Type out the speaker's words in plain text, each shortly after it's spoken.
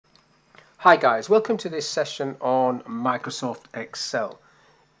Hi guys, welcome to this session on Microsoft Excel.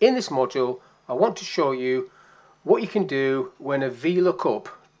 In this module, I want to show you what you can do when a VLOOKUP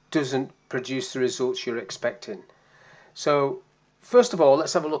doesn't produce the results you're expecting. So first of all,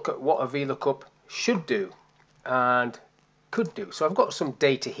 let's have a look at what a VLOOKUP should do and could do. So I've got some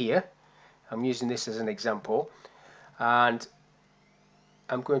data here. I'm using this as an example, and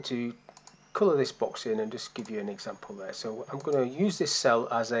I'm going to color this box in and just give you an example there. So I'm going to use this cell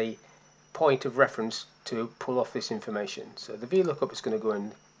as a point of reference to pull off this information. So the VLOOKUP is going to go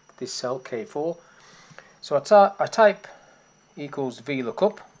in this cell K4. So I type equals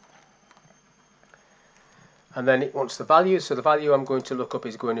VLOOKUP, and then it wants the value. So the value I'm going to look up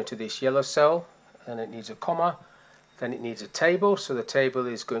is going into this yellow cell, and it needs a comma, then it needs a table. So the table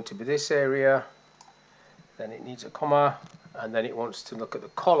is going to be this area, then it needs a comma, and then it wants to look at the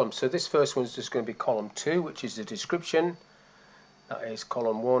column. So this first one is just going to be column 2, which is the description. That is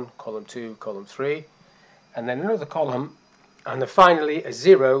column 1, column 2, column 3, and then another column, and then finally a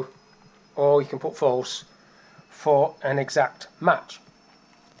 0, or you can put false, for an exact match.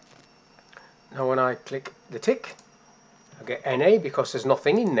 Now when I click the tick, I get NA because there's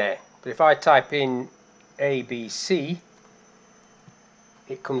nothing in there. But if I type in ABC,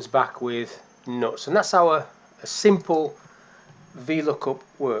 it comes back with nuts. And that's how a simple VLOOKUP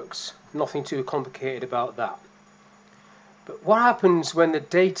works. Nothing too complicated about that. But what happens when the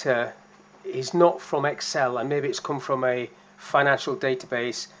data is not from Excel, and maybe it's come from a financial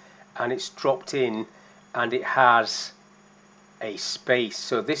database and it's dropped in and it has a space?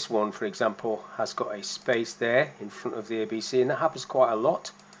 So this one, for example, has got a space there in front of the ABC, and that happens quite a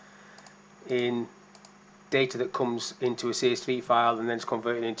lot in data that comes into a CSV file and then it's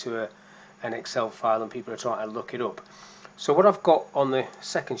converted into an Excel file and people are trying to look it up. So what I've got on the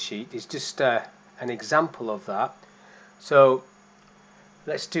second sheet is just an example of that. So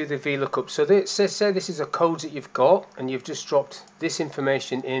let's do the VLOOKUP. So say this is a code that you've got and you've just dropped this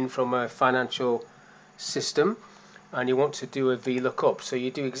information in from a financial system and you want to do a VLOOKUP. So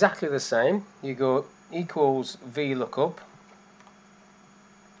you do exactly the same. You go equals VLOOKUP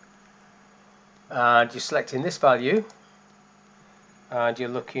and you're selecting this value and you're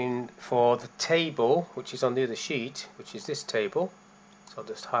looking for the table which is on the other sheet, which is this table. So I'll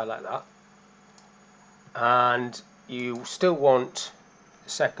just highlight that, and you still want the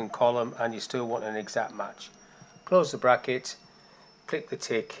second column and you still want an exact match. Close the bracket, click the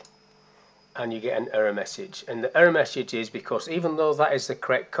tick, and you get an error message. And the error message is because even though that is the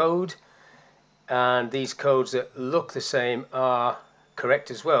correct code and these codes that look the same are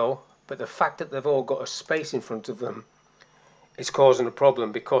correct as well, but the fact that they've all got a space in front of them is causing a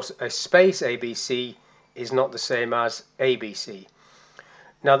problem, because a space ABC is not the same as ABC.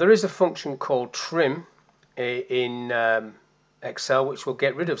 Now there is a function called trim in Excel which will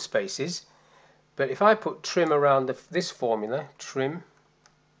get rid of spaces, but if I put trim around this formula, trim,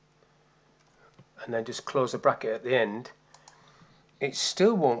 and then just close the bracket at the end, it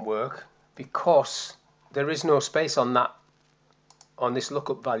still won't work because there is no space on that, on this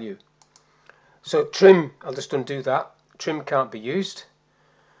lookup value. So trim, I'll just undo that. Trim can't be used.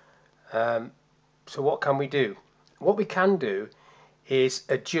 So what can we do? What we can do is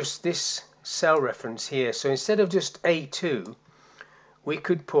adjust this cell reference here. So instead of just A2, we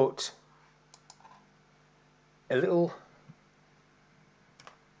could put a little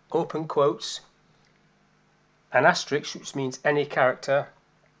open quotes, an asterisk, which means any character,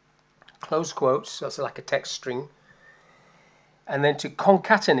 close quotes, that's like a text string, and then to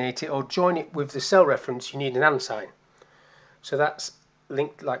concatenate it or join it with the cell reference you need an and sign. So that's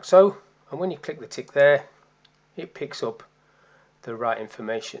linked like so, and when you click the tick there, it picks up the right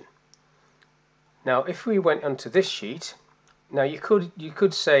information. Now if we went onto this sheet, now you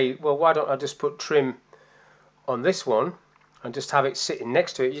could say, well, why don't I just put trim on this one and just have it sitting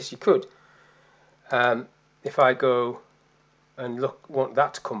next to it? Yes, you could. If I go and want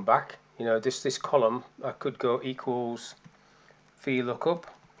that to come back, you know, this column, I could go equals VLOOKUP,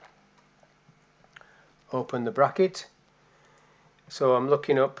 open the bracket. So I'm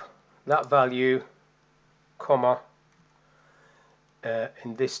looking up that value, comma,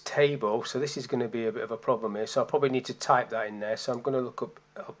 in this table. So this is going to be a bit of a problem here, so I probably need to type that in there. So I'm going to look up,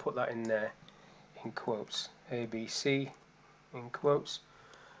 I'll put that in there in quotes, ABC in quotes,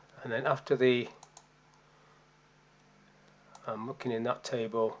 and then after I'm looking in that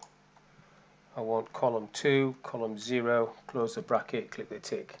table, I want column 2, column 0, close the bracket, click the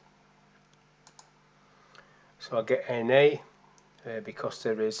tick. So I get NA because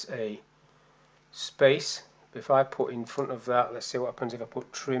there is a space. If I put in front of that, let's see what happens if I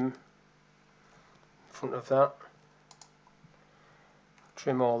put trim in front of that,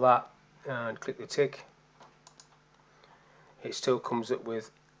 trim all that, and click the tick, it still comes up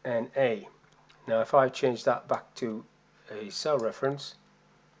with NA. Now if I change that back to a cell reference,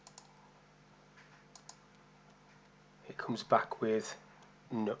 it comes back with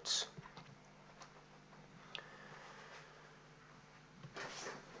nuts.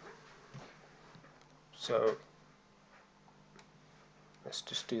 So let's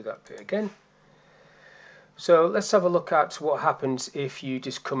just do that bit again. So let's have a look at what happens if you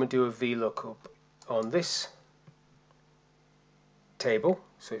just come and do a Vlookup on this table.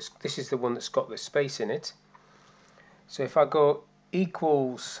 So this is the one that's got the space in it. So if I go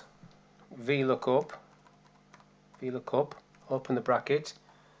equals Vlookup, open the bracket,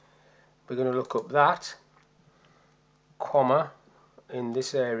 we're going to look up that, comma, in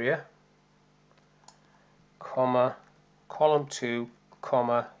this area, comma, column 2,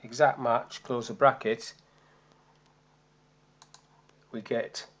 comma, exact match, close the bracket, we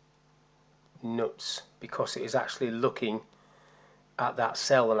get nuts because it is actually looking at that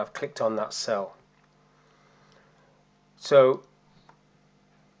cell and I've clicked on that cell. So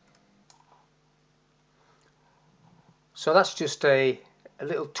that's just a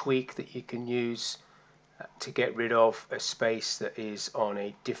little tweak that you can use to get rid of a space that is on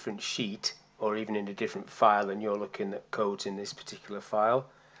a different sheet or even in a different file and you're looking at codes in this particular file.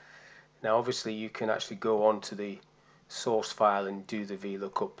 Now obviously you can actually go on to the source file and do the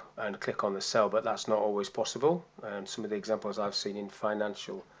Vlookup and click on the cell, but that's not always possible. Some of the examples I've seen in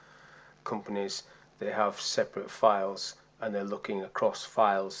financial companies, they have separate files and they're looking across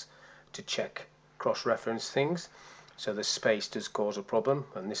files to check cross-reference things, so the space does cause a problem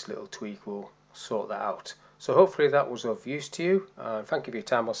and this little tweak will sort that out. So hopefully that was of use to you. Thank you for your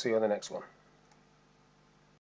time. I'll see you on the next one.